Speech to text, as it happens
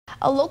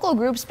A local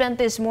group spent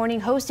this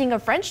morning hosting a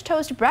French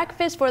toast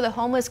breakfast for the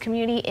homeless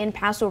community in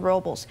Paso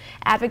Robles.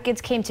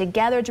 Advocates came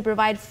together to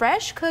provide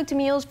fresh cooked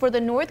meals for the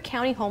North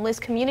County homeless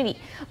community.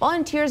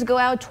 Volunteers go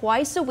out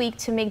twice a week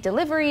to make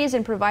deliveries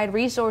and provide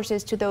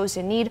resources to those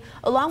in need,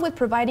 along with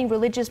providing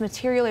religious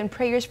material and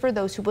prayers for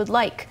those who would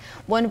like.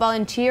 One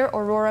volunteer,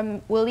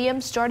 Aurora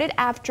Williams, started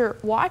after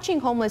watching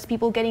homeless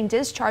people getting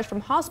discharged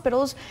from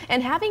hospitals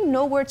and having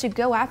nowhere to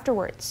go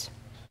afterwards.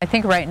 I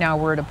think right now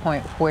we're at a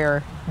point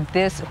where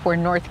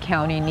North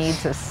County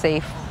needs a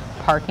safe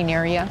parking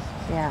area.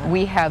 Yeah.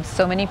 We have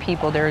so many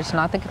people. There's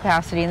not the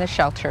capacity in the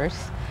shelters.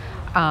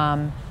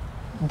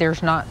 There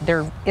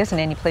isn't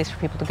any place for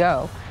people to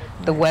go.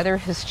 The weather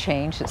has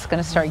changed. It's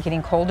going to start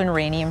getting cold and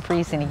rainy and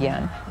freezing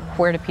again.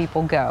 Where do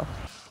people go?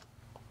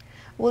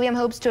 William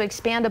hopes to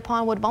expand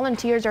upon what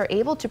volunteers are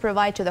able to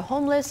provide to the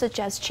homeless, such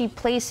as cheap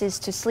places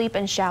to sleep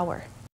and shower.